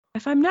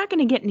If I'm not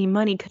going to get any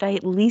money, could I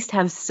at least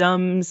have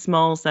some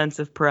small sense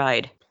of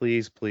pride?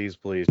 Please, please,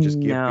 please, just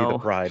give me the No.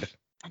 pride.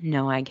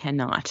 No, I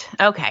cannot.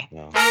 Okay.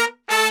 No.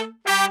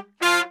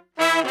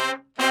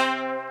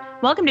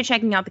 Welcome to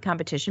checking out the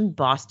competition,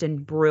 Boston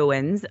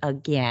Bruins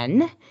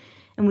again.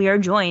 And we are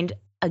joined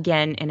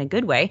again in a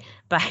good way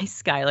by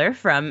Skylar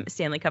from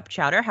Stanley Cup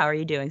Chowder. How are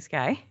you doing,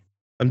 Sky?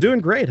 I'm doing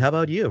great. How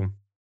about you?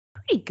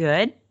 Pretty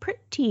good.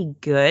 Pretty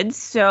good.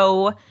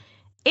 So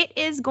it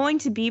is going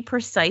to be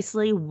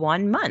precisely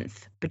 1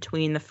 month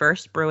between the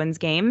first Bruins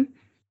game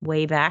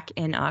way back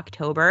in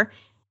October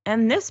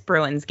and this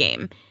Bruins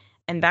game.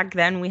 And back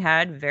then we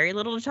had very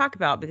little to talk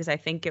about because I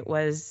think it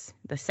was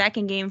the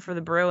second game for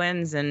the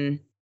Bruins and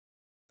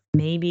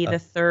maybe Uh, the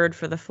third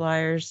for the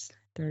Flyers,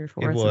 third or it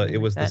fourth, was something it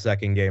like was the that.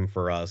 second game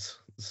for us.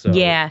 So,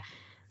 Yeah.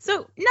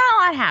 So not a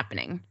lot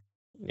happening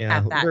yeah,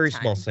 at that very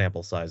small time.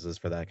 sample sizes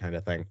for that kind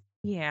of thing.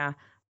 Yeah.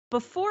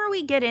 Before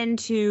we get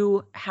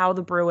into how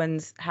the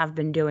Bruins have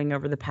been doing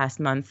over the past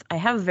month, I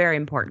have a very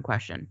important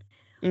question.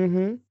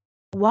 Mm-hmm.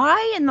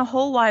 Why in the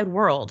whole wide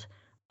world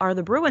are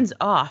the Bruins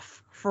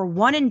off for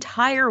one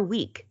entire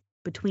week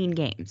between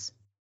games?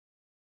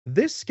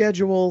 This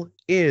schedule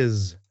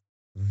is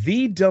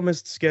the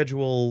dumbest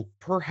schedule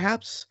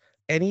perhaps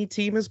any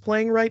team is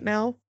playing right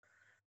now.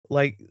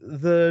 Like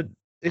it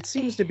Eh,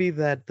 seems to be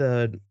that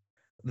the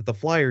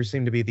Flyers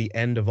seem to be the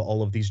end of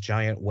all of these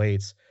giant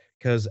waits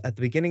because at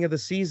the beginning of the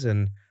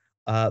season,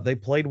 they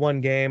played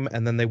one game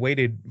and then they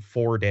waited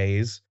 4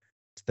 days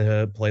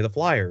to play the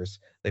Flyers.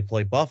 They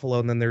play Buffalo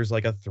and then there's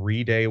like a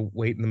 3 day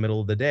wait in the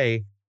middle of the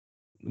day,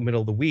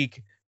 middle of the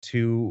week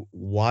to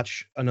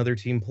watch another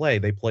team play.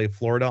 They play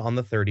Florida on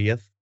the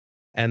 30th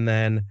and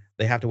then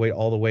they have to wait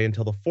all the way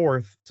until the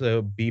 4th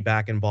to be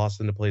back in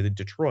Boston to play the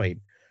Detroit.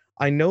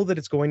 I know that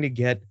it's going to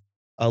get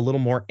a little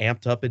more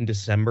amped up in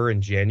December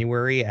and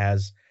January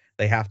as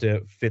they have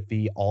to fit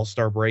the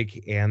All-Star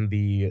break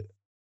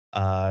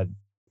uh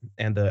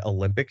and the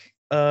Olympic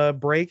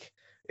break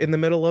in the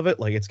middle of it.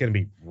 Like it's going to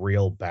be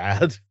real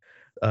bad.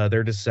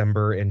 Their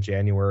December and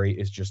January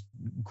is just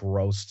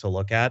gross to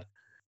look at.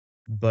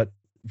 But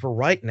for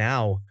right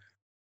now,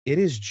 it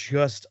is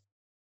just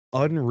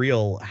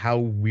unreal how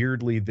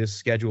weirdly this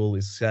schedule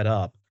is set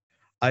up.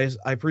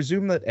 I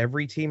presume that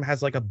every team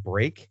has like a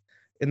break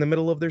in the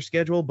middle of their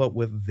schedule, but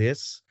with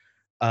this,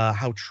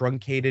 how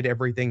truncated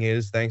everything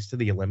is thanks to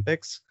the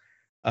Olympics,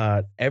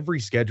 every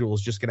schedule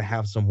is just going to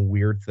have some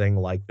weird thing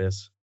like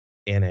this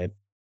in it,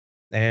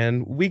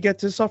 and we get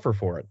to suffer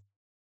for it.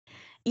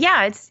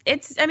 Yeah,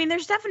 it's I mean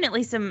there's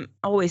definitely some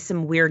always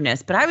some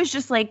weirdness, but I was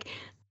just like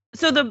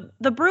so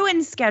the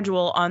Bruins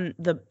schedule on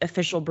the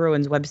official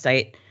Bruins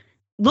website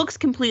looks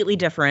completely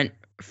different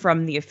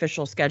from the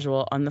official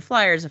schedule on the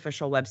Flyers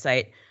official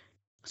website.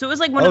 So it was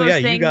like one of Oh yeah,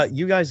 those things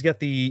you guys get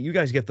like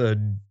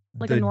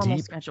a the normal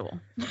deep schedule.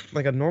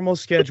 like a normal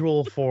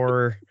schedule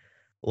for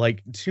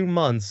like 2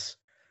 months,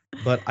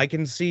 but I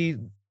can see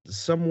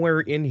somewhere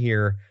in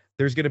here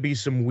there's going to be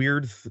some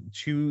weird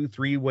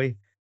 3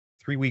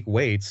 week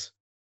waits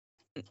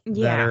that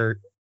Yeah.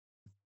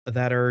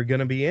 are going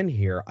to be in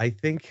here. I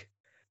think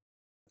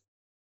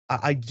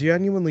I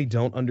genuinely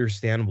don't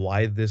understand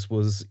why this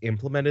was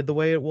implemented the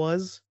way it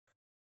was.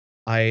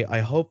 I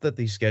hope that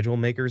the schedule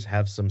makers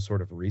have some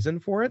sort of reason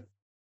for it.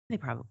 They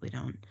probably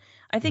don't.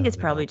 I think No, it's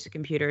they probably don't. just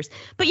computers.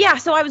 But yeah,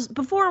 so I was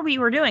before we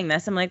were doing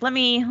this, I'm like, let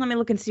me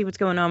look and see what's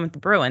going on with the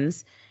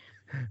Bruins.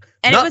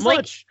 And it Not was like,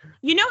 much.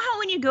 you know how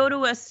when you go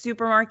to a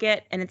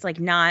supermarket and it's like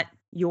not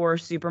your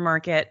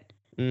supermarket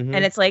and Hmm.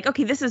 it's like,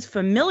 okay, this is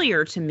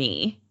familiar to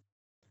me,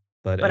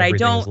 But but I everything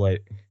is don't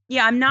late.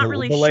 yeah, I'm not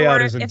really The layout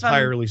sure is if I'm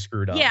entirely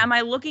screwed up. yeah, am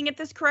I looking at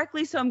this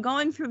correctly? So I'm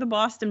going through the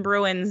Boston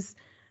Bruins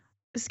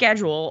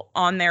schedule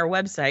on their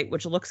website,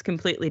 which looks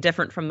completely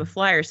different from the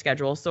Flyers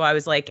schedule. So I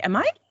was like, am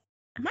I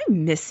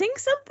missing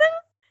something?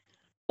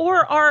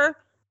 Or are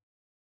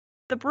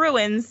the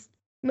Bruins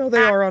No,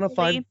 they are on a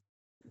five. actually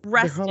They're on a.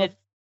 rested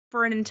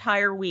for an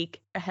entire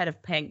week ahead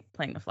of playing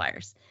the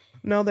Flyers?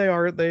 No, they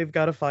are. They've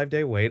got a 5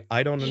 day wait.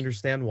 I don't Y-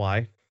 understand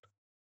why.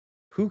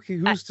 uh,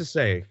 Who's to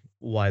say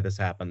why this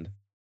happened?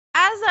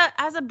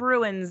 As a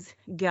Bruins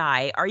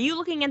guy, are you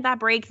looking at that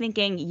break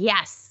thinking,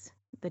 yes,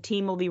 the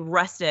team will be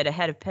rested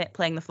ahead of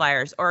playing the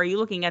Flyers, or are you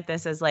looking at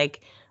this as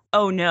like,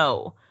 oh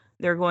no,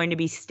 they're going to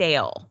be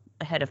stale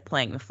ahead of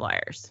playing the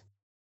Flyers?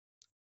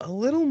 A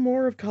little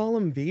more of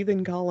column B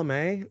than column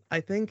A.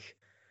 I think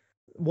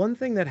one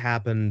thing that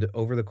happened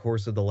over the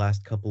course of the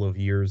last couple of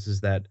years is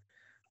that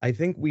I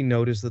think we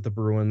noticed that the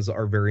Bruins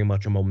are very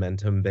much a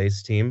momentum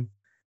based team.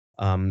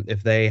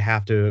 If they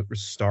have to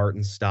start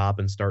and stop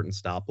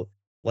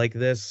like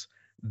this,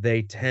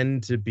 they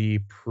tend to be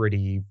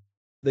pretty,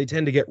 they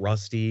tend to get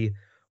rusty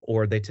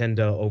or they tend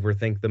to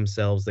overthink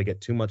themselves. They get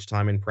too much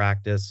time in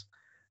practice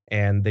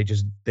and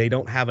they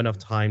don't have enough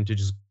time to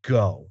just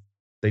go.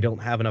 They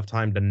don't have enough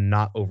time to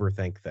not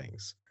overthink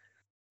things.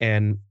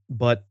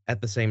 But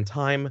at the same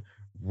time,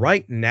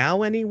 right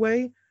now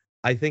anyway,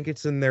 I think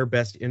it's in their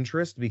best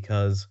interest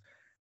because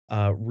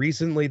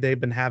recently they've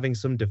been having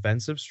some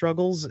defensive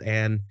struggles,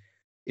 and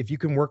if you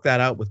can work that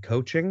out with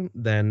coaching,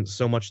 then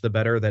so much the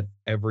better that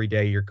every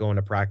day you're going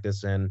to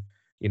practice and,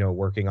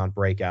 working on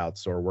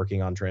breakouts or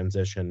working on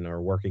transition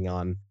or working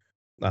on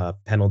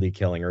penalty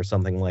killing or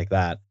something like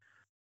that.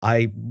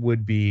 I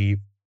would be,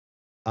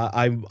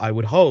 I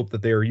would hope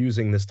that they are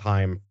using this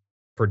time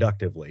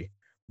productively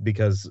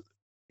because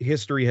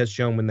history has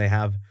shown when they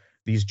have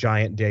these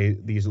giant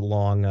these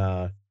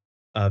long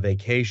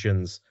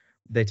vacations,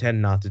 they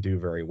tend not to do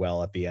very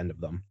well at the end of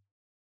them.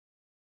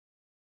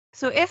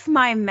 So if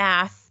my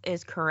math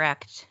is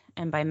correct,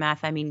 and by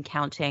math I mean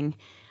counting,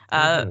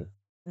 Mhm.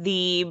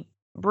 the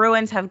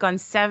Bruins have gone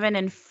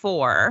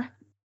 7-4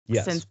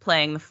 since Yes.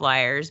 playing the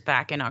Flyers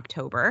back in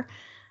October.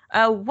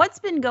 What's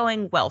been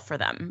going well for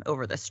them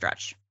over this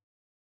stretch?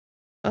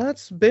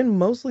 It's been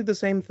mostly the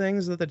same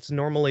things that it's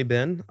normally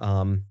been.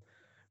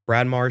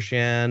 Brad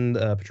Marchand,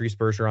 Patrice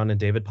Bergeron, and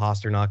David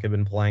Pastrnak have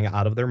been playing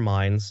out of their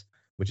minds,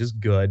 which is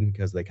good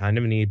because they kind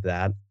of need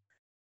that.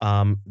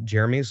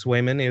 Jeremy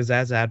Swayman is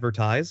as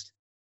advertised.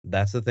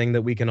 That's the thing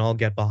that we can all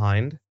get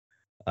behind.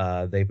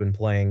 They've been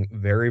playing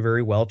very,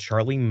 very well.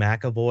 Charlie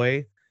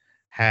McAvoy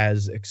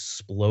has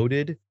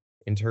exploded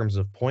in terms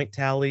of point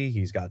tally.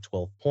 He's got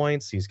 12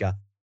 points.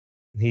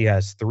 He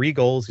has 3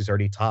 goals. He's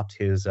already topped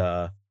his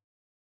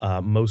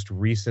most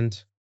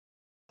recent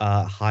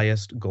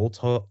highest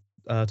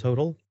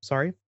total.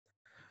 Sorry,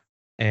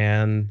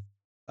 and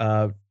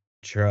uh,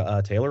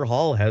 Taylor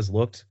Hall has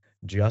looked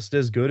just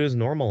as good as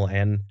normal,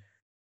 and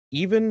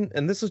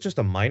this is just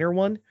a minor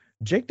one.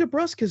 Jake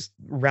DeBrusk is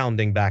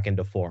rounding back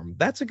into form.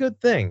 That's a good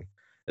thing,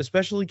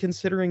 especially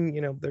considering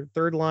their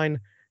third line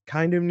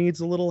kind of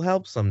needs a little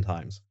help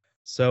sometimes.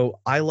 So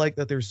I like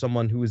that there's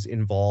someone who is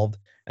involved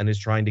and is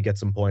trying to get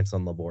some points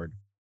on the board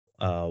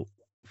uh,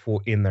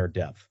 for in their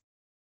depth.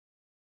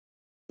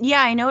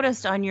 Yeah, I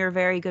noticed on your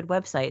very good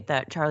website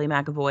that Charlie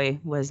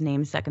McAvoy was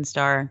named second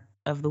star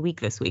of the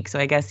week this week. So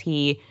I guess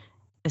he,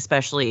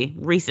 especially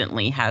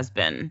recently, has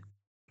been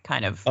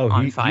kind of Oh,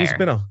 on he's fire.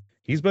 been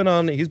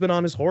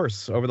on his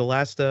horse over the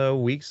last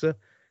weeks.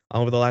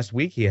 Over the last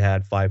week, he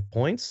had 5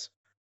 points,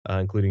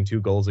 including 2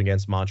 goals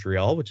against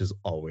Montreal, which is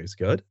always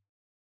good.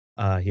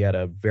 He had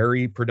a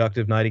very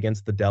productive night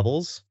against the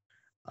Devils.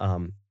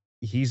 Um,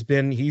 he's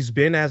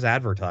been as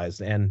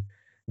advertised, and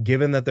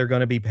given that they're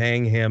going to be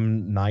paying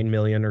him 9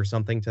 million or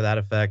something to that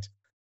effect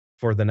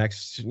for the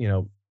next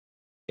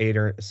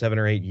 7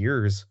 or 8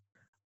 years,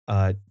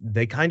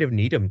 they kind of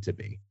need him to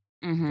be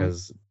Hmm.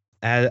 because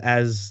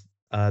as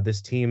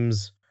this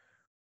team's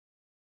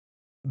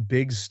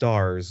big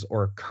stars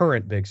or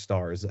current big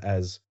stars,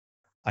 as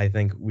I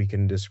think we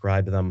can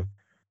describe them,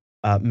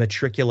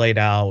 matriculate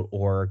out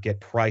or get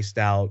priced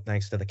out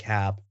thanks to the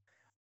cap,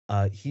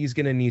 he's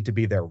going to need to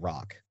be their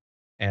rock.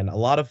 And a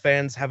lot of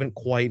fans haven't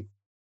quite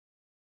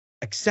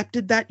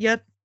accepted that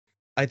yet.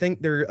 I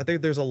think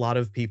there's a lot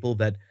of people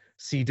that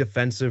see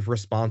defensive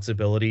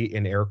responsibility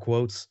in air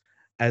quotes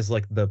as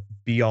like the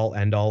be all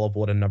end all of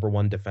what a number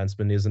one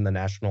defenseman is in the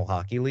National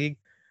Hockey League,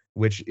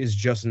 which is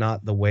just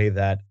not the way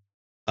that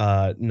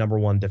number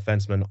one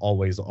defensemen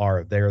always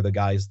are. They're the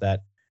guys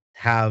that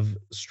have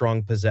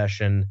strong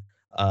possession.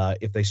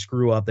 If they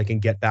screw up, they can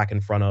get back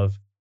in front of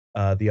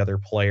the other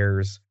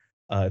players.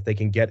 If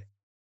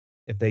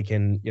they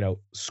can,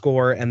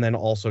 score and then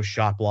also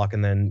shot block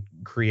and then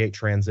create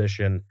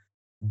transition.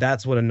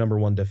 That's what a number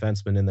one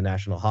defenseman in the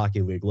National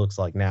Hockey League looks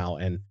like now.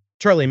 And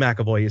Charlie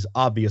McAvoy is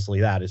obviously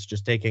that. It's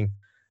just taking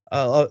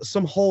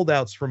some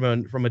holdouts from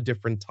a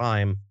different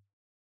time,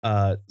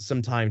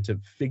 some time to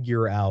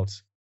figure out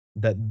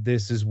that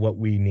this is what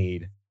we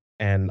need.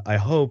 And I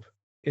hope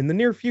in the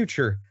near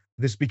future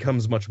this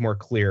becomes much more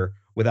clear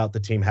without the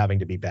team having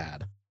to be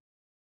bad.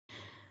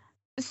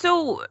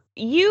 So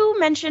you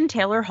mentioned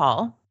Taylor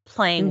Hall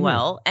playing Hmm.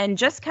 well, and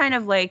just kind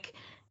of like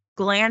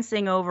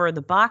glancing over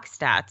the box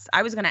stats,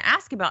 I was going to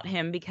ask about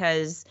him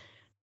because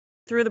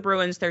through the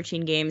Bruins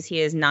 13 games, he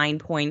has 9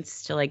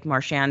 points to like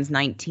Marchand's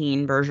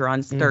 19,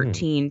 Bergeron's Hmm.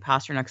 13,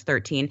 Pasternak's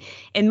 13.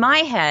 In my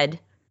head,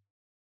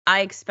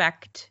 I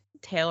expect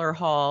Taylor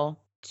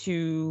Hall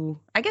to,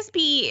 I guess,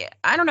 be,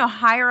 I don't know,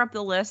 higher up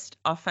the list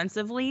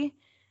offensively.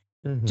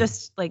 Hmm.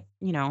 Just like,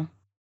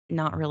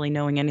 not really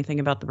knowing anything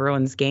about the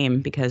Bruins game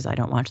because I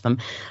don't watch them.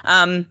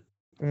 Um,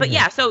 but Hmm.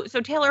 yeah, so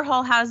Taylor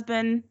Hall has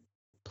been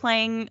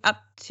playing up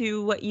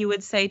to what you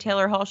would say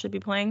Taylor Hall should be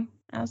playing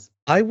as.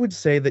 I would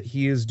say that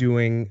he is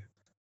doing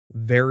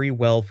very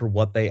well for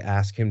what they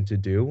ask him to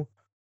do.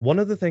 One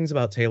of the things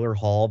about Taylor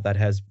Hall that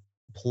has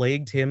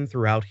plagued him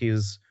throughout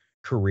his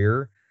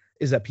career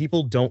is that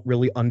people don't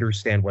really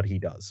understand what he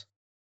does.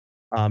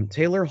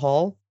 Taylor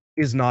Hall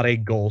is not a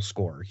goal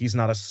scorer. He's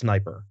not a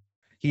sniper.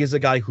 He is a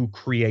guy who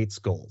creates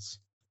goals.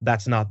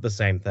 That's not the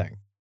same thing.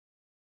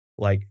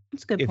 Like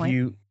That's a good if point.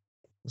 you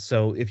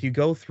if you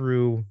go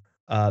through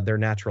their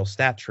natural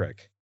stat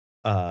trick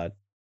uh,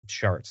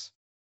 charts,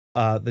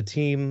 the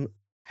team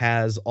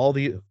has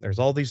there's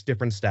all these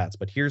different stats,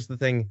 but here's the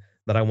thing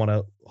that I want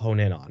to hone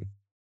in on.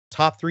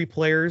 Top 3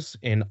 players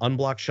in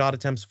unblocked shot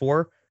attempts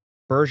for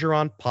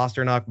Bergeron,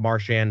 Pasternak,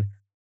 Marchand,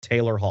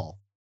 Taylor Hall.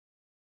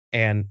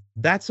 And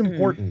that's Mm.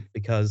 important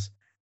because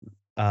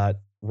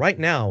right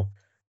now,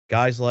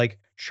 guys like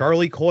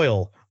Charlie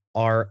Coyle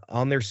are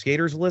on their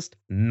skaters list,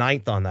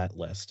 ninth on that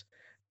list.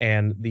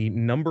 And the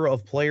number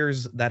of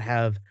players that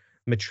have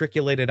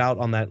matriculated out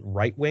on that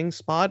right wing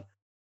spot,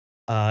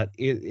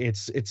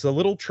 it's a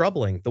little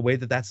troubling the way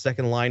that that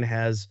second line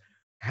has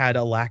had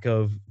a lack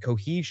of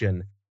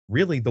cohesion.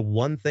 Really, the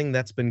one thing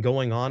that's been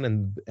going on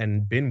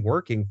and been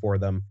working for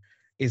them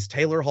is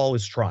Taylor Hall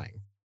is trying.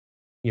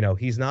 You know, Hmm.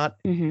 he's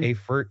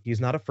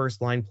not a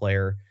first line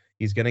player.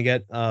 He's going to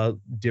get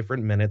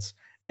different minutes.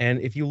 And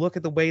if you look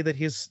at the way that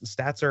his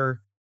stats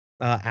are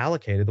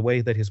allocated, the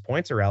way that his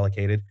points are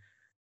allocated,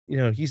 you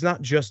know, he's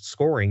not just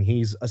scoring.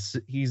 He's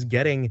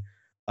getting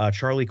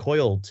Charlie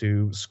Coyle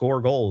to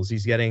score goals.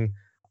 He's getting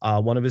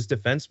one of his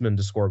defensemen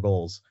to score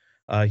goals.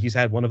 He's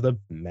had one of the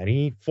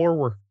many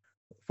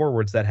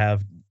forwards that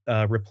have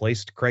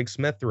replaced Craig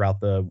Smith throughout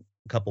the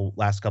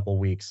last couple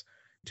weeks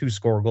to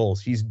score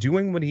goals. He's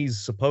doing what he's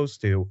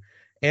supposed to,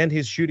 and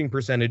his shooting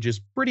percentage is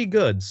pretty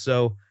good.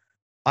 So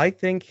I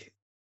think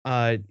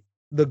uh,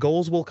 the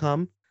goals will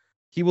come.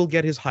 He will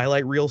get his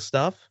highlight reel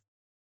stuff,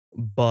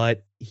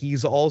 but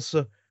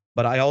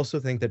I also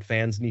think that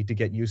fans need to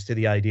get used to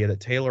the idea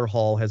that Taylor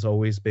Hall has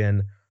always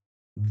been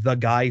the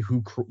guy who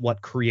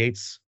what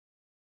creates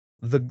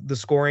the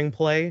scoring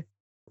play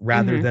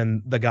rather Hmm.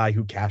 than the guy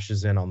who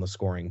cashes in on the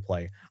scoring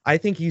play. I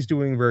think he's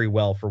doing very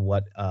well for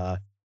what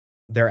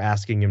they're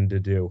asking him to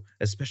do,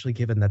 especially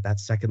given that that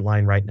second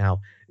line right now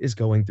is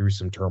going through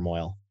some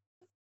turmoil.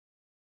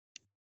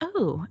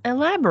 Oh,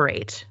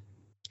 elaborate.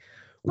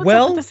 What's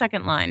up with the Well,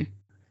 second line?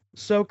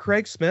 so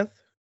Craig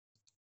Smith,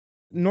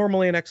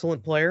 normally an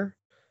excellent player,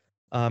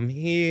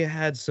 he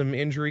had some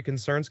injury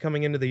concerns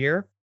coming into the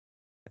year,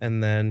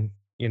 and then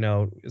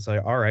it's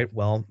like, all right,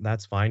 well,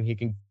 that's fine. He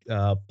can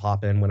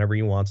pop in whenever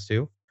he wants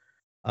to.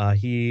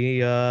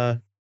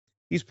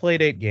 He's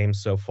played 8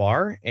 games so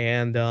far,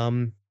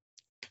 and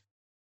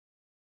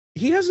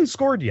he hasn't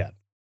scored yet.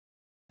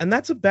 And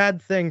that's a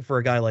bad thing for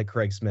a guy like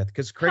Craig Smith,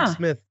 because Craig Huh.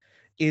 Smith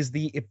is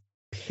the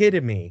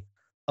epitome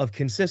of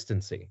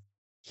consistency.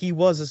 He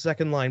was a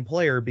second line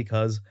player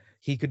because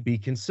he could be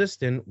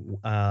consistent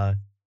no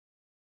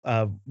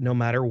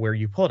matter where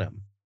you put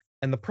him.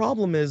 And the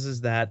problem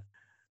is that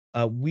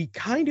we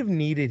kind of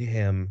needed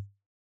him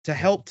to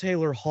help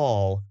Taylor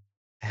Hall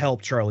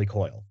help Charlie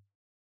Coyle.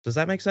 Does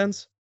that make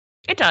sense?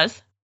 It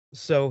does.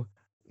 So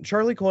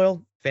Charlie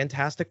Coyle,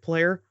 fantastic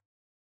player.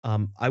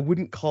 I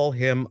wouldn't call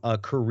him a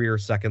career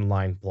second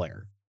line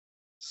player.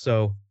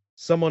 So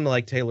someone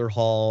like Taylor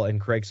Hall and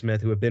Craig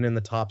Smith, who have been in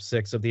the top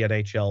 6 of the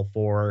NHL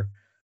for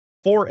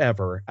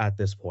forever at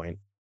this point,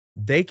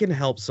 they can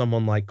help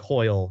someone like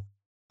Coyle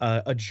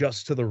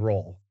adjust to the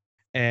role.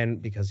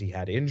 And because he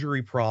had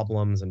injury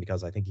problems and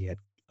because I think he had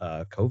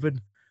a COVID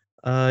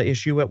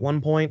issue at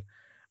one point,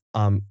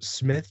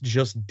 Smith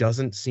just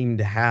doesn't seem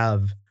to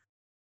have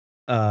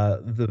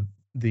the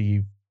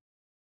the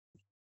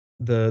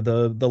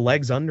the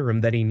legs under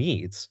him that he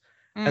needs.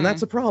 And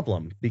that's Mm. a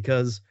problem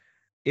because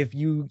if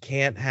you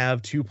can't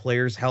have two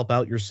players help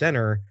out your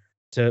center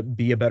to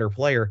be a better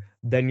player,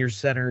 then your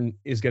center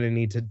is going to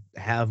need to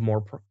have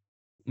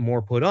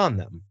more put on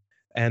them.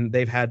 And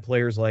they've had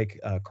players like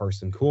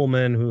Carson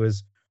Kuhlman, who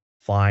is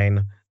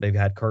fine. They've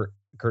had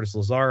Curtis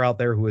Lazar out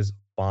there, who is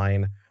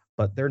fine,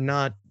 but they're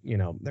not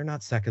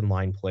second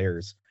line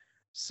players.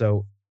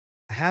 So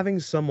having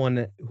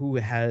someone who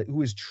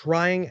is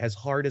trying as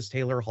hard as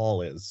Taylor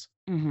Hall is,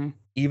 Hmm.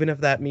 even if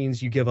that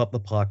means you give up the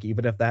puck,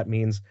 even if that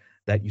means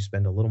that you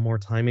spend a little more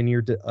time in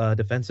your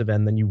defensive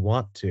end than you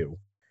want to.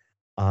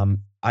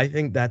 I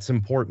think that's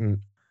important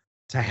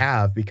to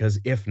have because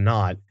if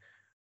not,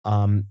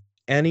 um,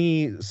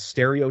 any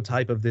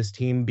stereotype of this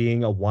team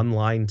being a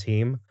one-line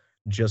team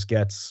just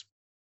gets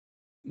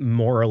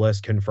more or less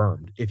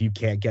confirmed if you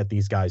can't get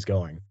these guys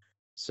going.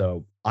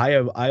 So I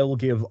will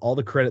give all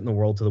the credit in the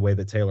world to the way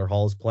that Taylor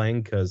Hall is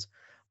playing because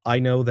I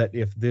know that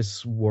if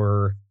this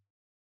were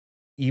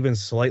even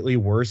slightly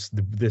worse,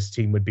 this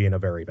team would be in a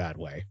very bad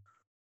way.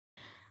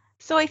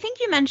 So I think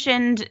you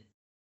mentioned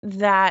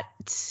that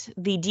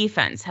the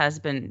defense has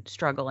been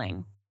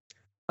struggling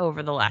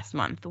over the last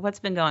month. What's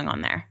been going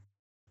on there?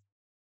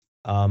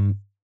 Um,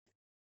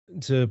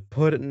 to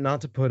put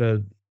not to put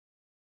a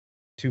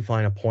too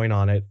fine a point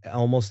on it,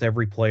 almost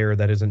every player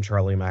that isn't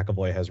Charlie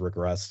McAvoy has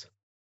regressed.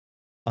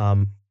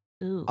 Um,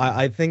 Ooh.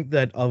 I think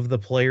that of the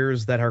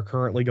players that are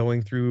currently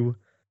going through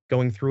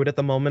it at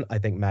the moment, I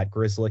think Matt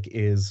Grzelcyk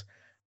is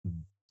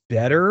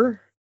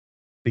better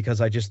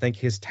because I just think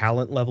his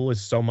talent level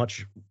is so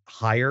much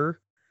higher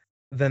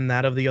than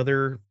that of the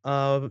other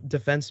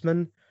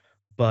defensemen.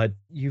 But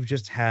you've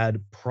just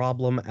had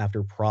problem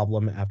after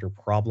problem after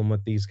problem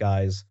with these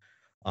guys.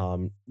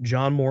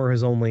 John Moore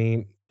has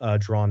only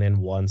drawn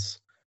in once.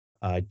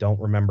 I don't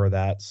remember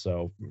that,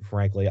 so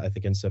frankly, I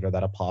think consider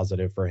that a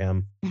positive for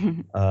him.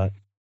 Uh,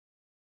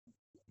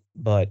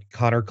 but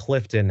Connor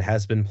Clifton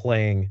has been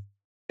playing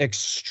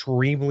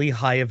extremely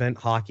high event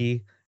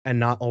hockey and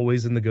not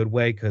always in the good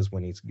way because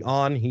when he's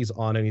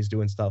on and he's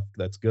doing stuff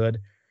that's good.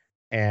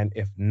 And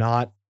if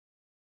not,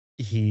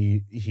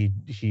 he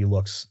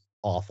looks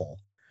awful.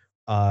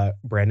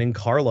 Brandon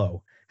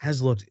Carlo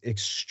has looked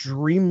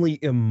extremely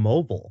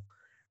immobile,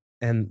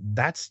 and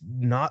that's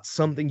not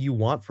something you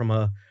want from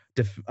a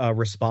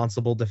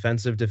responsible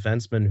defensive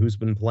defenseman who's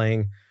been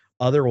playing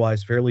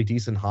otherwise fairly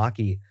decent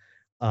hockey,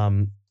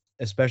 um,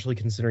 especially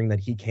considering that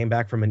he came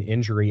back from an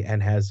injury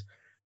and has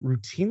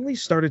routinely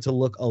started to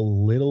look a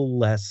little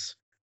less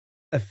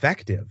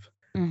effective.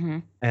 Mm-hmm.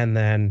 And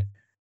then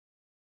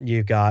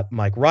you got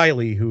Mike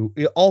Riley, who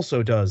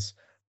also does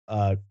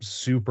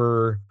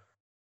super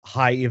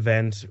high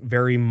event,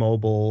 very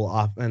mobile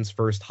offense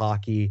first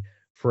hockey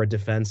for a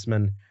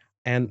defenseman.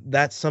 And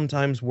that's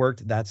sometimes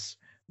worked. That's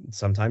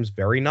sometimes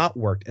very not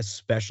worked,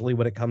 especially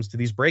when it comes to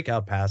these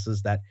breakout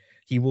passes that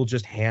he will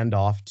just hand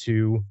off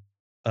to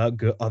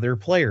other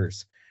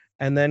players.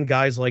 And then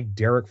guys like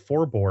Derek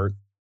Forbort,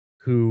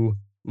 who,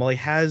 while he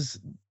has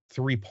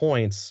 3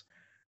 points,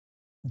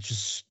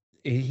 just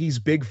he's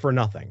big for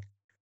nothing.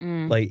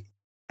 Mm. Like,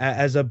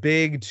 as a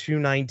big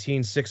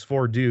 219,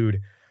 6'4"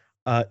 dude,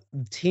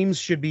 teams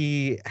should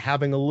be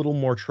having a little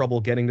more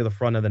trouble getting to the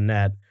front of the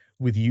net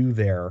with you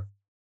there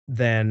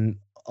than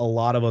a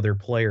lot of other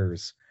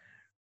players.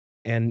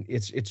 And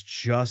it's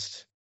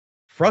just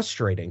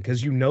frustrating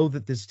because you know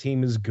that this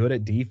team is good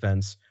at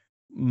defense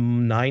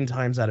 9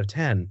 times out of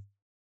 10.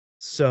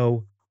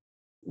 So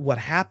what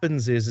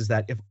happens is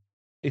that if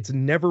it's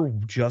never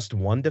just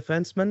one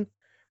defenseman,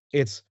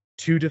 it's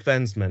two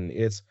defensemen,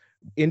 it's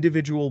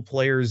individual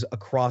players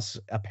across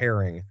a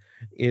pairing.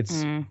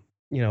 It's Mm.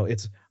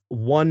 it's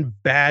one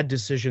bad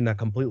decision that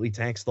completely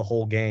tanks the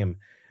whole game.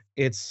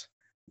 It's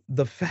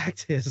the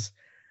fact is,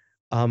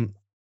 um,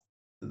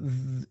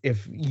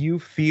 if you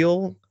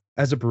feel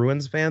as a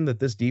Bruins fan that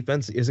this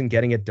defense isn't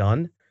getting it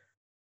done,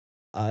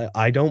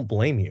 I don't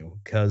blame you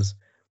because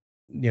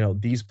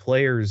these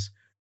players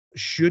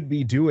should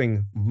be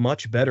doing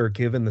much better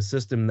given the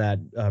system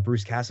that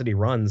Bruce Cassidy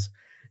runs,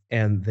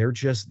 and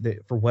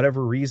for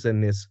whatever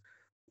reason, it's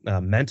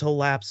mental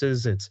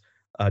lapses, it's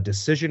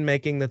decision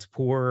making that's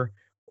poor,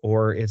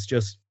 or it's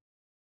just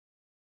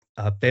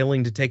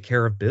failing to take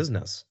care of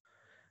business.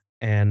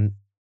 And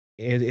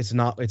it's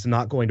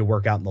not going to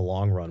work out in the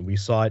long run. We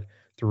saw it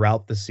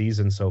throughout the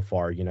season so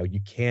far.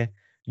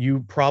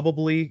 You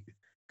probably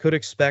could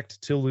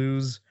expect to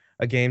lose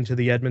a game to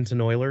the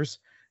Edmonton Oilers.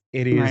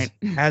 It is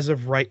Right. as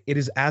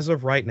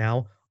of right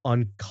now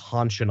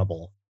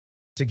unconscionable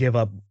to give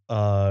up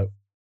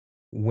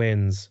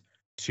wins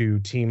to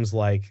teams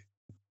like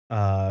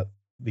uh,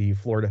 the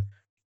Florida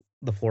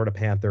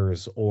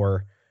Panthers,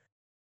 or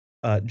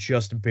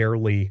just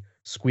barely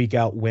squeak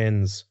out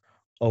wins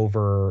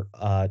over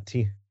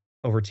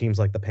over teams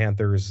like the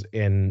Panthers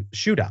in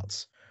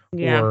shootouts.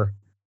 Yeah. Or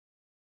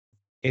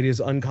it is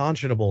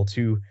unconscionable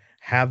to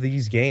have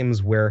these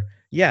games where,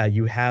 yeah,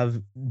 you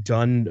have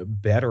done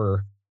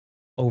better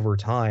over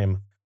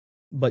time,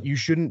 but you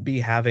shouldn't be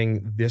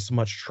having this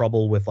much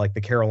trouble with like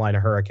the Carolina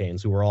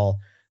Hurricanes, who are all,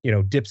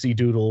 dipsy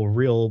doodle,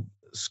 real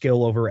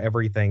skill over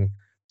everything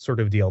sort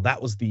of deal.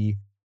 That was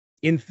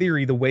in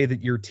theory, the way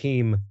that your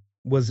team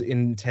was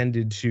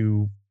intended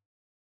to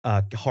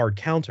hard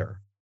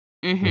counter,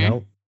 you Mm-hmm.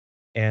 know?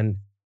 And,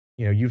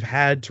 you've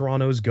had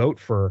Toronto's GOAT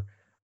for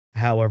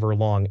however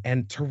long,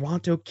 and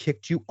Toronto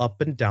kicked you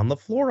up and down the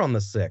floor on the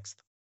 6th.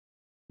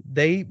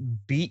 They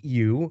beat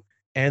you,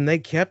 and they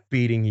kept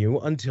beating you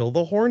until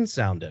the horn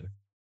sounded.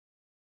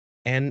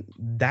 And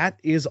that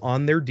is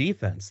on their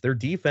defense. Their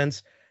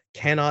defense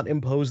cannot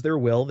impose their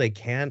will. They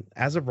can't,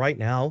 as of right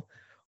now,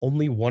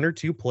 only one or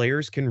two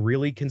players can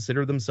really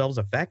consider themselves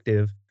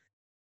effective.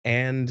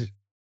 And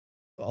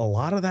a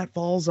lot of that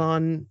falls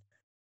on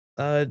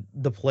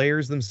the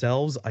players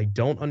themselves. I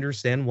don't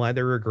understand why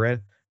they're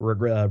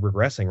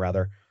regressing,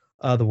 rather,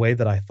 the way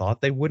that I thought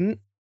they wouldn't.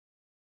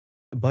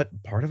 But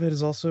part of it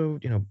is also,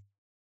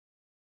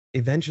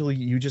 eventually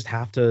you just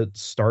have to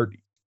start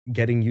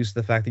getting used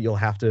to the fact that you'll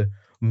have to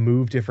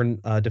move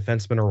different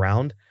defensemen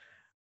around.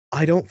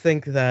 I don't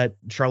think that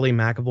Charlie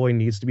McAvoy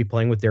needs to be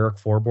playing with Derek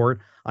Forbort.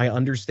 I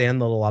understand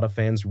that a lot of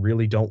fans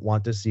really don't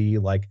want to see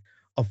like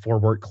a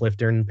Forbort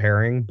Clifton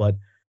pairing, but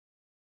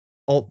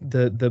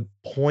the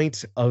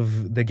point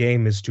of the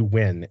game is to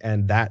win,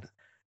 and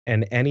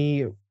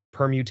any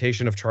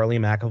permutation of Charlie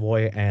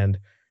McAvoy and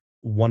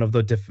one of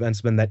the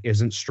defensemen that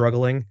isn't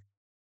struggling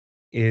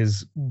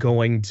is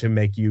going to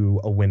make you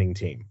a winning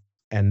team.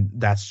 And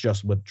that's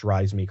just what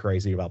drives me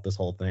crazy about this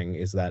whole thing,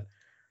 is that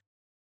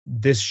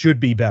this should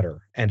be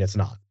better and it's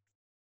not.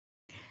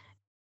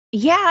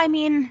 Yeah, I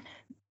mean,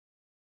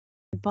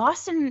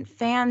 Boston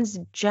fans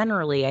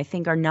generally, I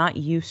think, are not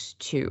used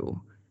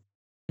to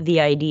the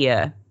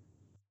idea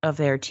of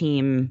their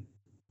team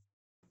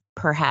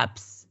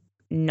perhaps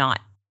not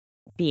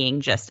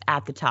being just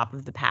at the top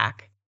of the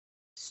pack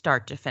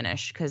start to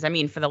finish. Because, I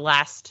mean, for the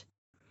last,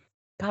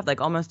 God, like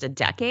almost a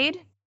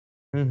decade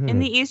in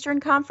the Eastern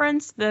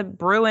Conference, the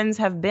Bruins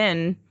have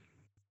been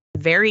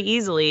very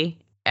easily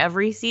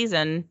every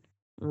season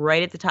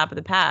right at the top of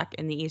the pack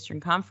in the Eastern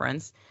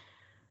Conference.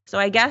 So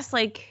I guess,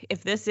 like,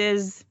 if this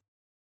is,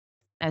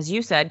 as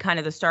you said, kind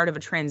of the start of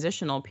a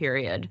transitional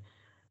period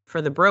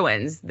for the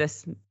Bruins,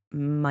 this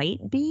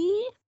might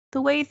be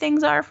the way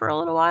things are for a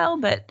little while,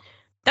 but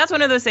that's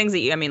one of those things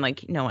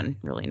that no one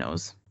really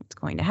knows what's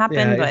going to happen,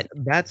 Yeah, but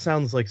that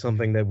sounds like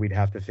something that we'd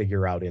have to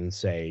figure out in,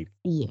 say,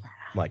 yeah.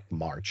 like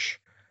March.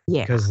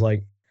 Yeah. Because,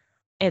 like,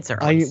 It's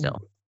early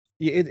still.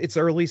 It's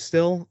early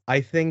still.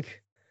 I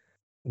think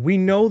we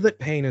know that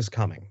pain is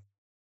coming.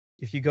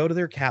 If you go to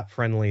their cap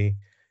friendly,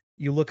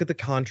 you look at the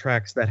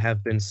contracts that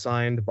have been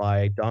signed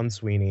by Don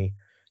Sweeney,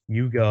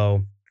 you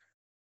go,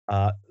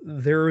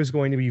 there is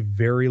going to be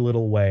very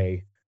little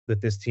way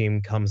that this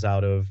team comes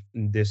out of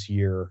this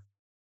year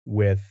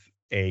with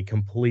a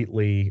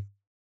completely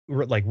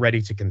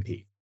ready to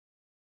compete.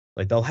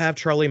 Like, they'll have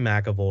Charlie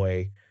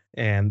McAvoy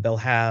and they'll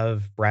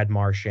have Brad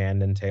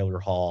Marchand and Taylor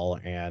Hall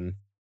and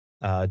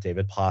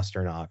David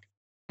Pasternak.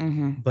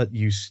 Mm-hmm. But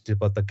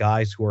but the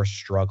guys who are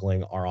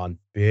struggling are on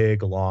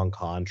big, long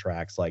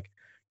contracts. Like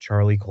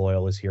Charlie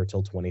Coyle is here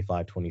till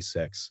 25,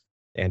 26,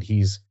 and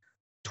he's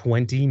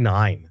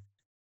 29,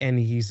 and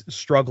he's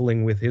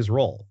struggling with his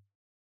role.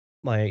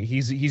 Like,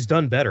 he's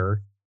done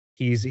better.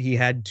 He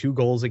had 2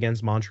 goals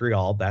against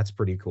Montreal. That's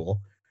pretty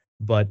cool,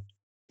 but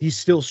he's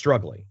still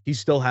struggling. He's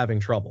still having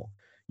trouble.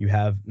 You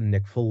have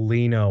Nick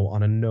Foligno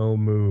on a no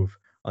move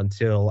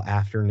until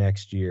after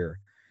next year.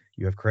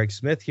 You have Craig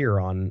Smith here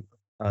on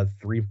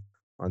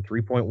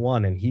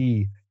 3.1, and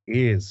he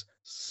is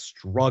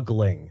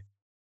struggling.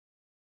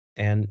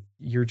 And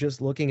you're just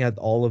looking at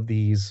all of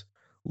these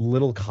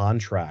little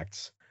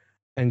contracts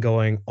and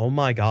going, oh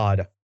my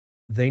God,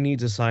 they need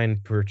to sign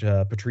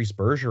Patrice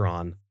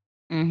Bergeron.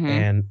 Mm-hmm.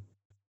 And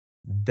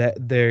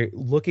that they're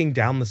looking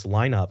down this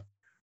lineup,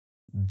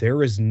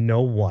 there is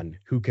no one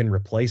who can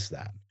replace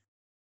that.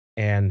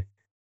 And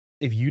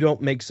if you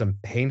don't make some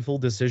painful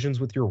decisions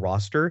with your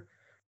roster,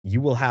 you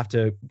will have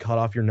to cut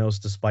off your nose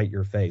to spite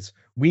your face.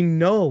 We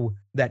know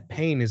that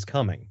pain is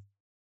coming.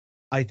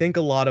 I think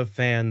a lot of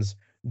fans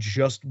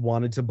just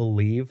wanted to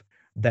believe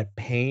that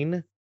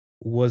pain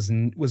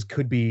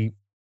could be,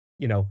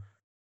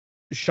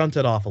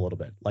 shunted off a little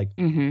bit, like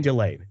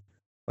delayed,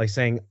 like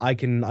saying I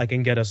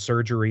can get a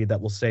surgery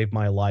that will save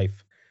my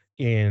life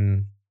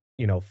in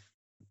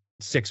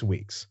 6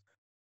 weeks,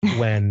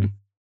 when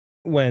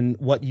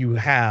what you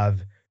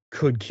have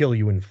could kill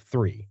you in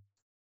 3.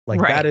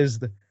 Like, right. that is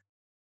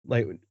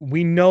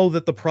we know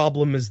that the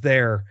problem is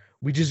there.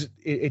 We just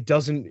it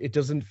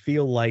doesn't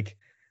feel like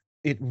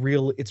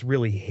it's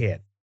really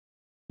hit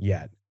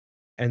yet.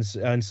 And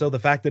so the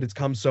fact that it's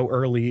come so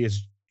early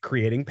is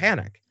creating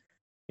panic.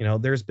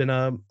 There's been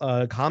a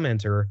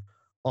commenter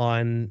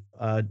on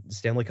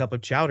Stanley Cup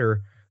of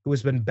Chowder who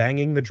has been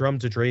banging the drum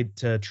to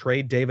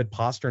trade David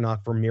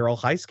Pasternak for Miro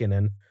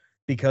Heiskanen,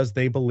 because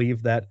they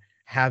believe that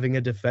having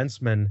a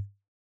defenseman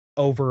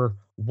over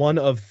one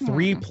of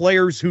 3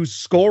 players who's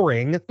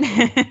scoring,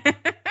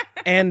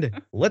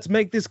 and let's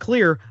make this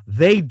clear,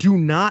 they do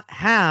not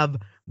have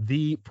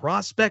the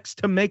prospects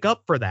to make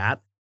up for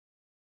that,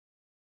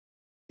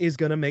 is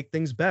going to make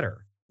things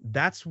better.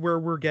 That's where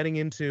we're getting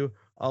into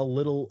a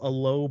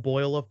low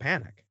boil of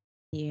panic.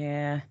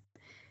 Yeah.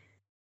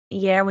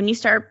 Yeah, when you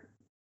start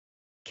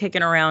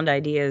kicking around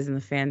ideas in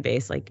the fan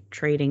base, like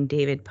trading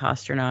David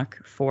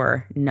Pasternak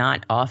for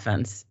not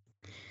offense,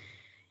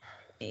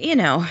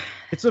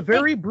 it's a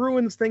very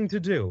Bruins thing to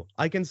do.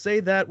 I can say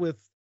that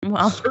with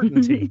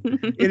certainty.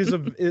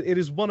 It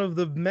is one of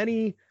the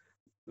many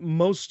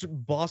most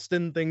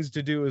Boston things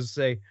to do, is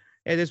say,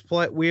 hey,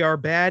 we are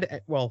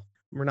bad. Well,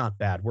 we're not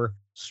bad. We're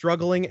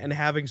struggling and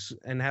having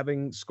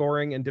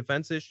scoring and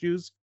defense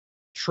issues.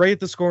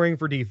 Trade the scoring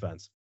for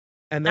defense.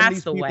 And then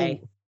that's the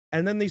way.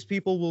 And then these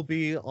people will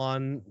be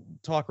on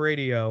talk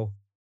radio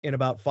in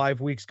about 5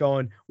 weeks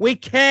going, we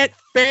can't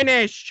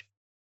finish.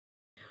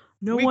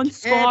 No one's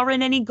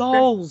scoring any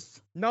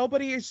goals.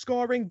 Nobody is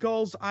scoring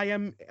goals. I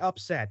am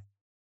upset.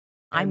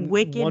 I'm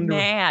wicked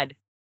mad.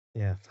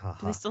 Yeah.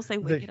 Do they still say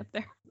wicked up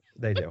there?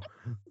 They do.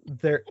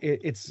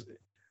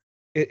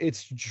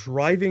 It's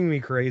driving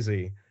me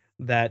crazy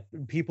that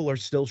people are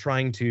still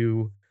trying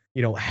to,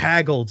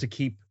 haggle to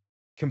keep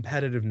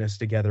competitiveness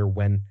together,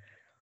 when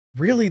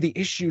really the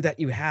issue that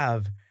you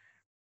have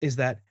is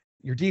that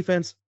your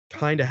defense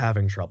kind of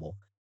having trouble.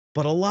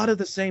 But a lot of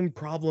the same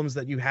problems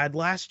that you had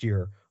last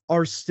year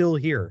are still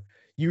here.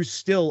 You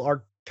still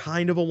are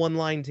kind of a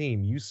one-line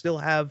team. You still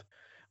have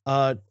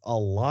a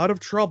lot of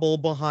trouble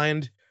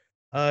behind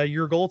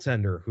your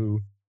goaltender,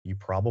 who you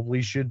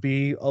probably should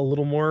be a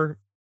little more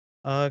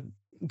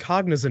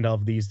cognizant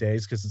of these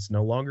days, because it's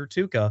no longer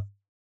Tuukka.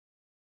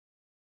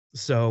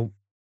 So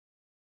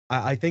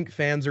I think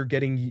fans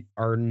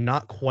are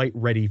not quite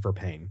ready for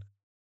pain.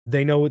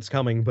 They know it's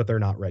coming, but they're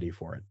not ready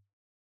for it.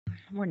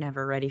 We're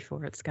never ready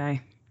for it, Sky.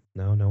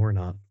 No, we're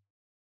not.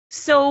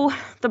 So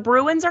the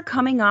Bruins are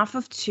coming off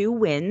of 2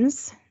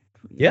 wins.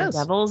 Yes. The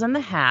Devils and the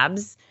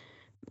Habs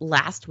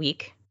last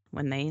week,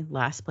 when they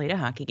last played a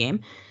hockey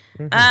game.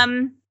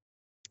 Mm-hmm.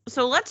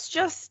 So let's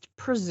just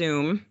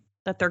presume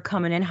that they're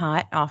coming in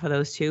hot off of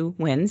those 2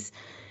 wins.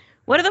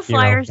 What do the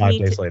Flyers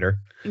need 5 days later?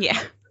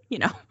 Yeah,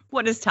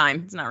 what is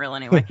time? It's not real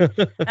anyway.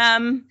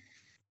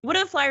 What do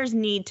the Flyers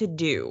need to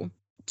do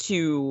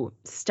to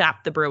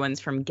stop the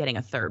Bruins from getting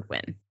a 3rd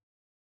win?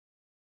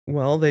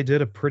 Well, they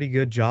did a pretty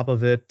good job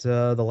of it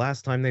the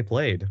last time they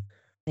played.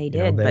 They You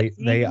know, did, but they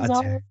things are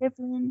attack.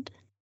 different.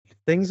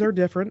 Things are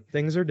different.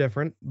 Things are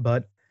different,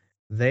 but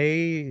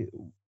they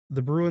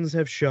the Bruins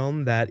have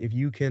shown that if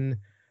you can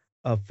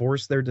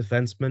force their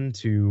defensemen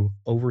to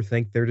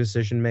overthink their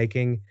decision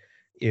making,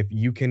 if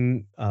you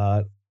can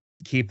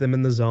keep them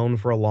in the zone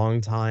for a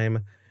long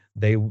time,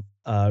 they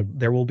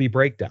there will be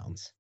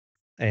breakdowns.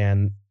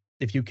 And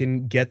if you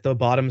can get the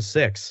bottom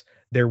six,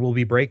 there will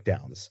be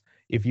breakdowns.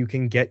 If you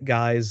can get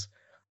guys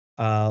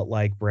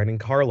like Brandon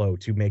Carlo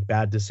to make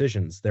bad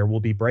decisions, there will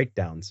be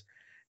breakdowns.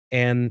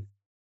 And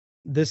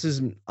this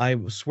is, I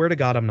swear to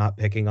God, I'm not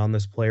picking on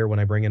this player when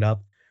I bring it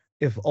up.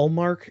 If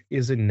Ullmark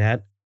is in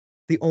net,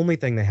 the only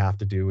thing they have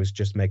to do is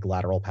just make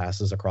lateral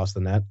passes across the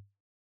net.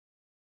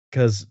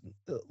 Because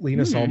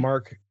Linus Hmm.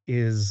 Ullmark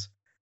is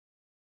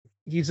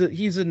he's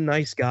a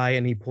nice guy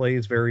and he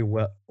plays very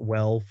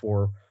well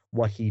for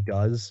what he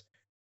does,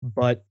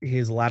 but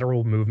his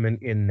lateral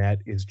movement in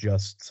net is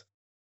just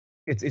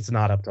it's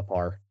not up to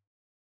par.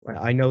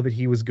 I know that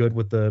he was good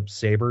with the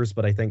Sabres,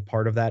 but I think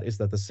part of that is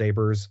that the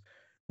Sabres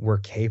were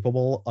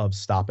capable of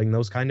stopping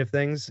those kind of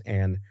things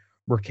and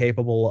were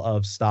capable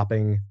of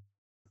stopping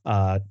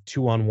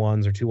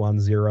 2-on-1s or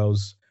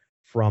 2-on-0s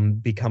from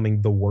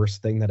becoming the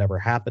worst thing that ever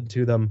happened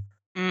to them.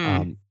 Mm.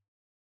 Um,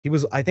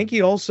 I think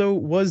he also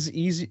was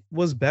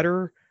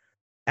better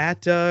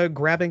at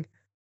grabbing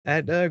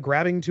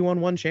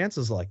 2-on-1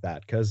 chances like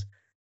that because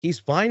he's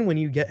fine when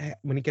he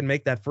can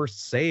make that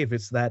first save.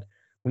 It's that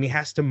when he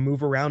has to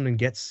move around and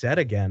get set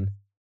again,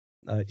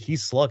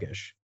 he's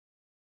sluggish.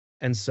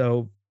 And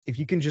so if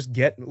you can just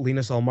get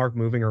Linus Ullmark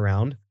moving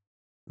around,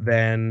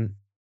 then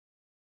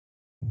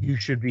you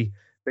should be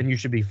you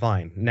should be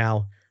fine.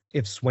 Now,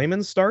 if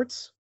Swayman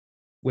starts,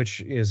 which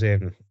is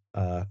in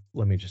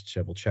let me just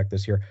double check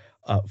this here,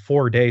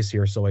 4 days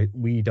here, so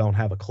we don't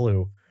have a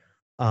clue.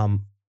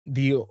 Um,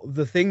 the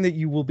thing that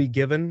you will be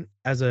given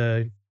as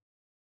a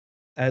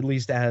at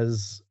least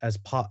as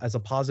a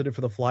positive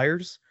for the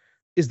Flyers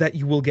is that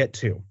you will get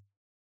two.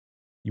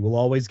 You will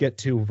always get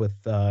two with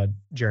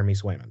Jeremy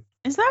Swayman.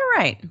 Is that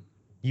right?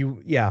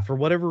 Yeah, for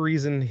whatever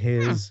reason,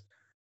 Hmm.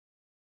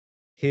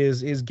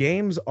 his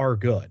games are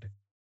good.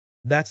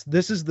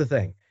 This is the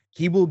thing.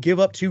 He will give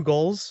up 2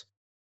 goals,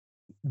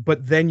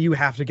 but then you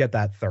have to get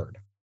that third.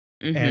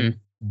 Mm-hmm. And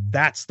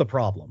that's the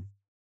problem.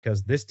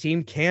 Because this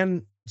team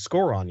can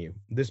score on you.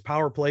 This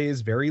power play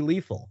is very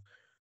lethal.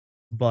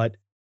 But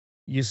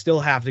you still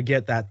have to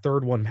get that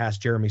third one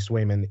past Jeremy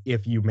Swayman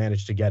if you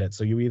manage to get it.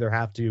 So you either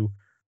have to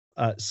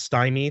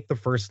stymie the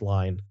first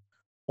line,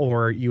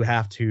 or you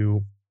have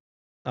to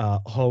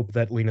hope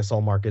that Linus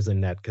Ullmark is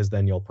in net, because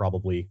then you'll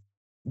probably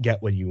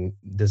get what you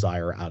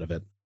desire out of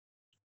it.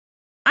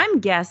 I'm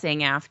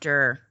guessing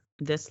after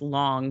this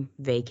long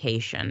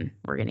vacation,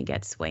 we're gonna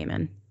get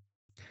Swayman.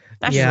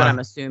 That's just what Yeah, I'm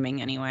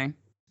assuming anyway.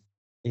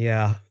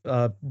 yeah.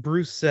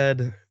 Bruce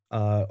said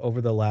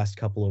over the last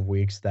couple of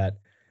weeks that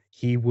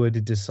he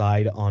would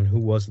decide on who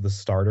was the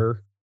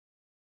starter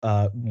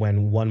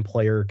when one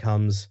player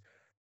comes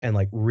and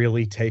like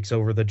really takes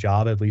over the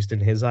job, at least in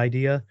his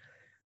idea.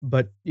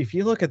 But if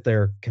you look at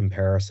their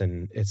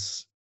comparison,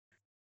 it's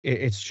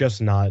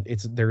just not.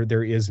 It's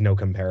there is no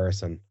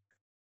comparison.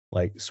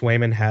 Like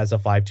Swayman has a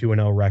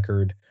 5-2-0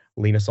 record.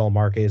 Linus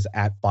Ullmark is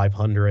at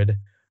 500.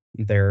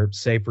 Their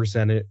save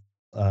percentage,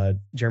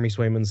 Jeremy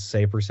Swayman's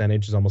save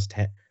percentage is almost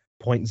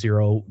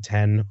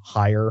 10.010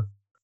 higher.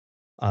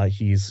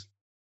 He's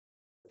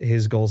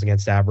his goals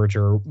against average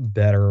are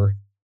better.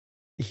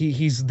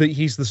 He's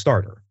the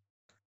starter.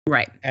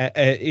 Right.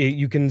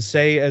 You can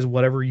say as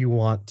whatever you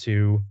want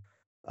to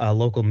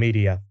local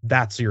media.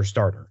 That's your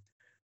starter.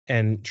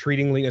 And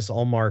treating Linus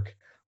Ullmark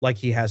like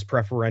he has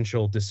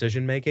preferential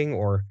decision making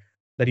or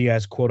that he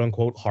has quote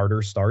unquote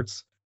harder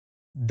starts,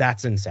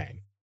 that's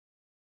insane.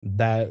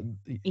 That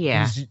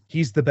Yeah.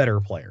 he's the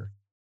better player.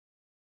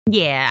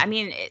 Yeah. I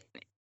mean,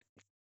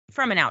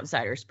 from an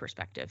outsider's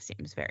perspective,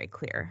 seems very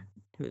clear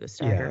who the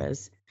starter Yeah.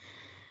 is.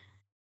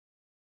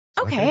 It's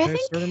not gonna Okay, I pay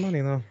think. starter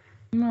money though.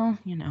 Well,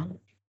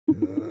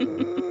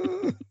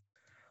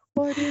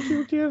 Why did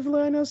you give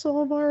Linus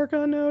Ullmark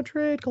a no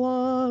trade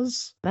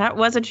clause? that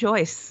was a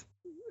choice.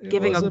 It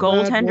Giving a was a bad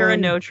goaltender a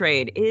one. no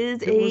trade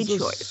is It a was a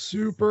choice.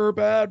 super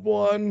bad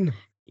one.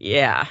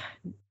 Yeah.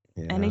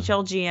 Yeah.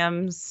 NHL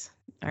GMs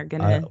are I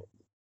gonna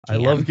I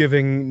love GM.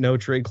 giving no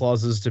trade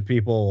clauses to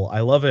people.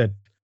 I love it.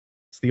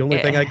 It's the only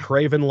thing I Eh,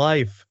 crave in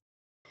life.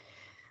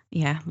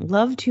 yeah,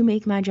 love to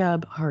make my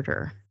job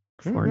harder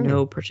for Mm-hmm.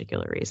 no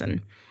particular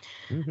reason.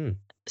 Mm-hmm.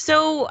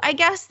 So I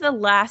guess the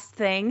last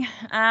thing,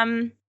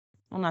 well,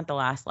 not the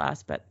last,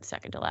 but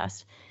second to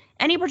last.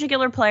 Any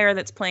particular player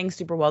that's playing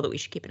super well that we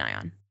should keep an eye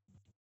on?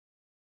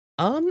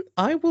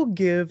 I will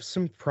give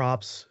some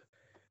props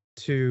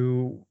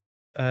to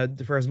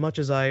for as much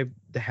as I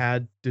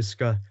had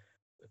discuss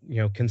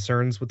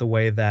concerns with the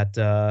way that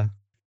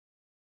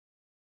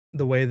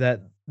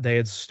they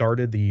had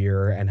started the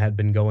year and had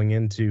been going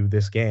into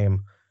this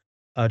game.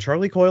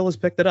 Charlie Coyle has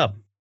picked it up.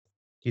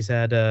 He's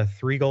had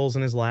 3 goals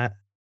in his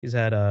he's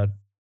had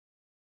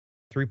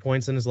 3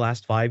 points in his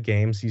last 5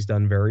 games. He's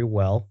done very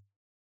well.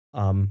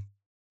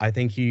 I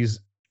think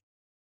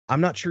I'm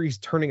not sure he's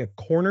turning a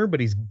corner, but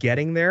he's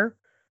getting there,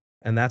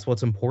 and that's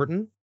what's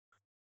important.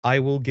 I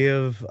will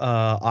give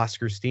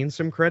Oscar Steen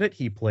some credit.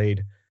 He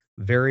played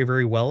very,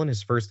 very well in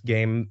his first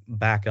game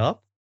back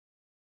up.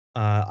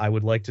 I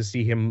would like to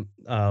see him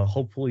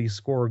hopefully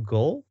score a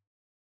goal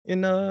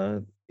in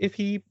if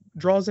he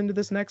draws into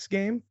this next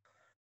game.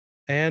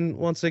 And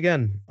once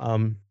again,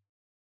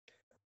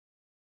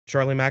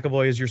 Charlie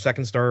McAvoy is your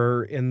second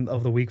star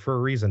of the week for a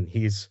reason.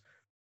 He's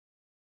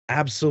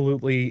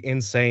absolutely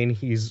insane.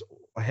 He's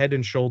head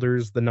and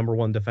shoulders the number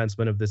one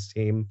defenseman of this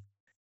team,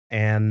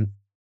 and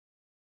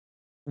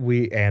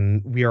we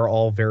should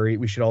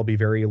all be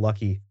very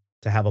lucky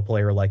to have a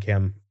player like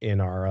him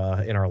in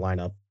our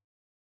lineup.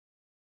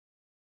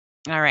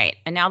 All right,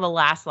 and now the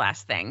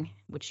last thing,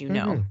 which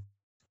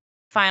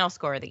final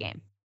score of the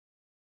game.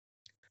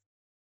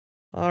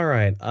 All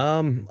right.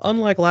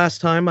 Unlike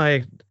last time,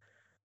 I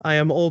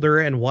am older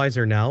and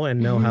wiser now and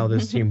know how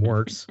this team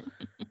works.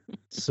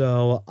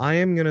 So I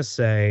am gonna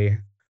say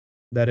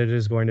that it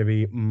is going to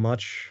be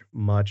much,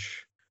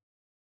 much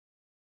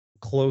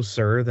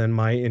closer than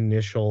my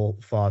initial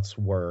thoughts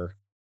were.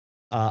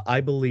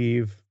 I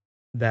believe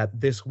that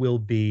this will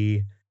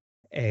be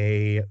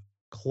a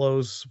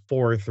close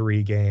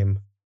 4-3 game,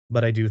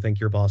 but I do think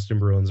your Boston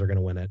Bruins are going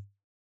to win it.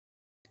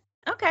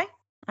 Okay,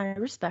 I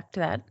respect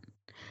that.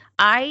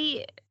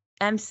 I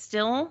am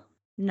still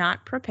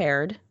not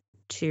prepared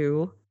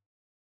to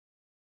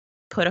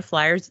put a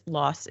Flyers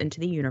loss into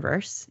the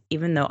universe,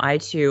 even though I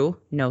too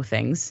know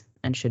things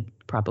and should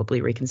probably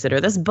reconsider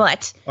this.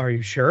 But are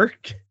you sure?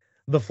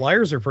 The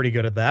Flyers are pretty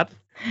good at that.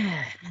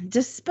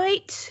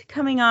 Despite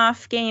coming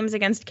off games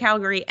against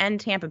Calgary and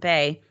Tampa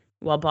Bay,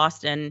 while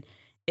Boston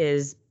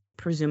is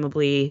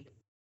presumably,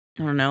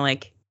 I don't know,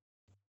 like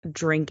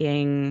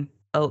drinking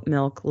oat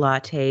milk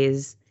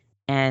lattes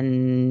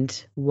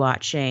and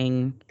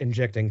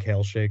injecting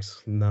kale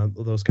shakes,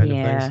 those kind of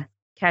things.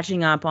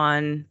 Catching up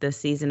on the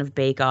season of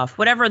Bake Off,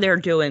 whatever they're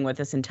doing with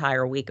this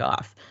entire week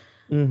off.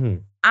 Mm-hmm.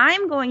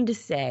 I'm going to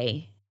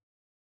say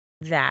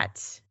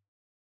that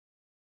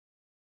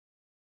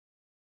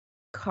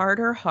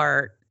Carter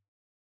Hart,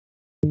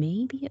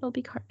 maybe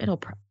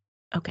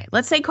okay,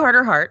 let's say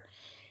Carter Hart,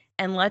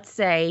 and let's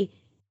say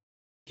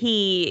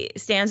he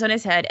stands on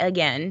his head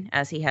again,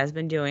 as he has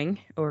been doing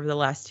over the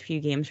last few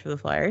games for the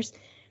Flyers.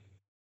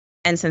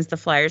 And since the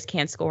Flyers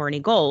can't score any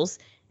goals,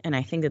 and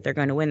I think that they're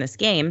going to win this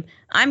game,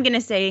 I'm going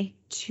to say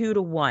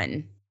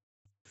 2-1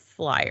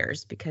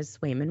 Flyers, because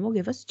Swayman will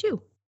give us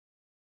 2.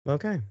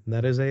 Okay,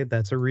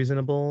 that's a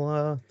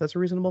reasonable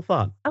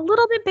thought. A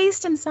little bit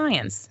based in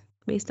science,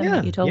 based on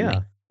what you told me.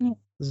 Yeah.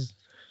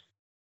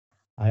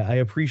 I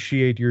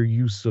appreciate your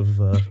use of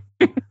the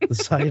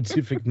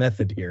scientific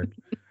method here.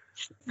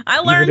 I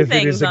learn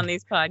things on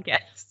these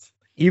podcasts.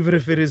 Even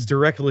if it is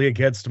directly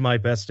against my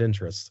best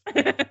interest.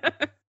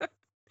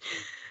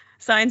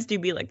 Science do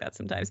be like that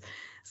sometimes.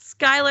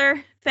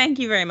 Skylar, thank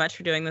you very much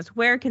for doing this.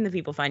 Where can the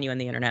people find you on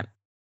the internet?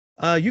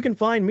 You can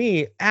find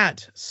me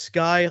at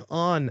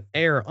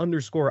skyonair_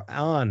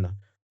 on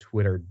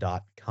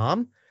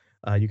twitter.com.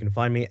 You can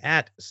find me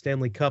at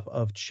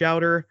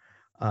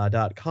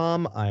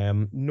stanleycupofchowder.com. I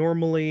am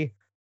normally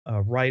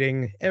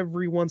writing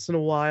every once in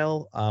a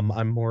while.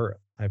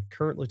 I've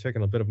currently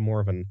taken a bit of more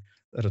of an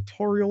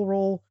editorial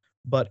role,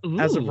 but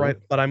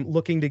I'm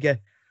looking to get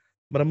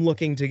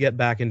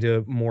back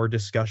into more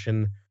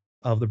discussion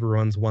of the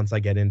Bruins once I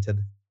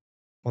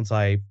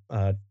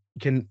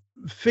can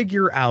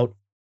figure out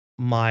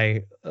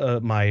my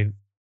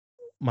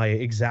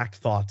exact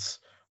thoughts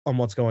on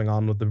what's going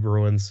on with the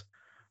Bruins.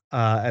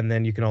 And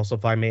then you can also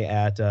find me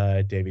at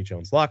Davy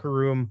Jones Locker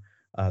Room,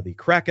 the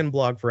Kraken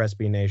blog for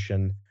SB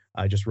Nation.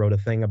 I just wrote a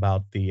thing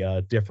about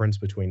the difference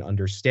between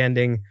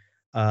understanding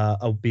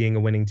of being a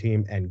winning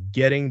team and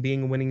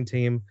being a winning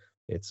team.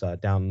 It's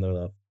down in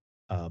the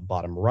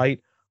bottom right.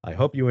 I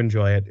hope you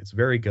enjoy it. It's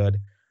very good.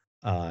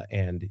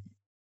 And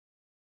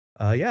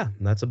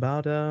that's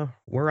about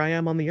where I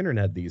am on the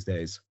internet these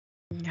days.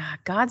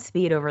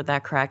 Godspeed over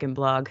that Kraken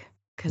blog,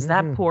 because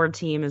that poor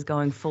team is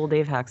going full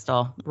Dave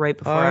Haxtell right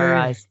before our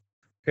eyes.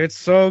 It's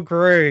so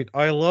great.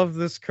 I love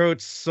this coach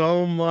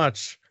so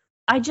much.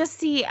 I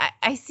see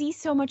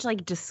so much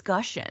like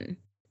discussion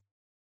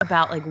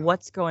about like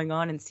what's going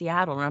on in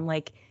Seattle, and I'm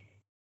like,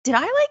 did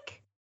I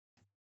like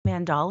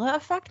Mandela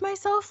affect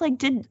myself? Like,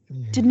 did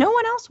no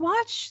one else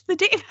watch the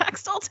Dave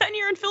Haxtell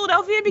tenure in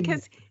Philadelphia?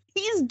 Because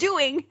he's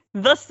doing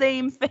the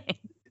same thing.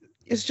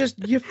 It's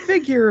just, you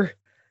figure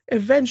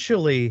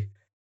eventually,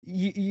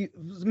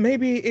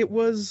 maybe it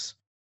was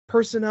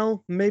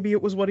personnel, maybe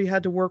it was what he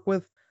had to work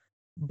with,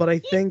 but I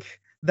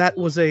think that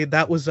was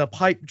a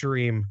pipe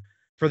dream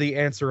for the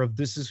answer of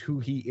this is who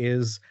he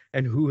is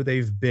and who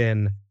they've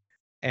been,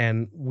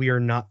 and we're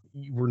not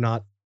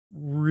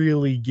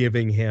really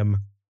giving him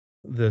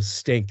the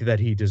stink that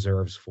he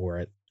deserves for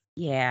it.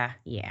 Yeah.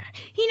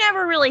 He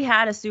never really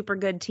had a super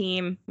good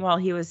team while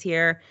he was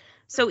here.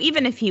 So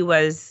even if he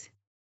was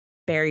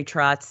Barry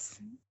Trotz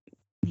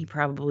he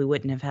probably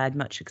wouldn't have had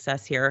much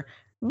success here.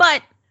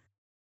 But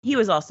he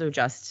was also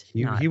just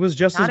he was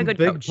just not as a good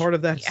big coach. part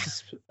of that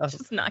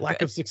Just not lack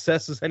good. of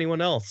success as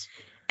anyone else.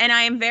 And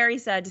I am very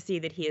sad to see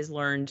that he has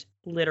learned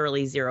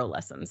literally 0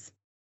 lessons.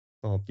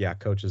 Well, yeah,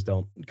 coaches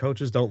don't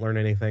learn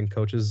anything.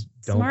 Coaches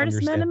don't Smartest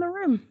understand. men in the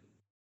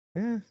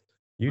room.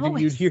 Yeah,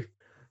 Always.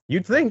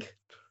 you'd think.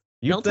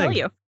 He'll tell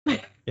you.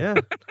 Yeah.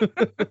 All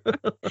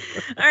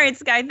right,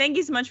 Sky, thank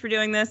you so much for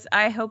doing this.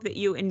 I hope that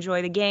you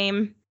enjoy the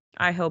game.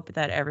 I hope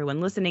that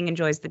everyone listening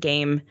enjoys the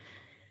game.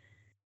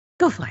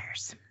 Go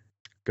Flyers.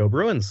 Go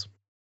Bruins.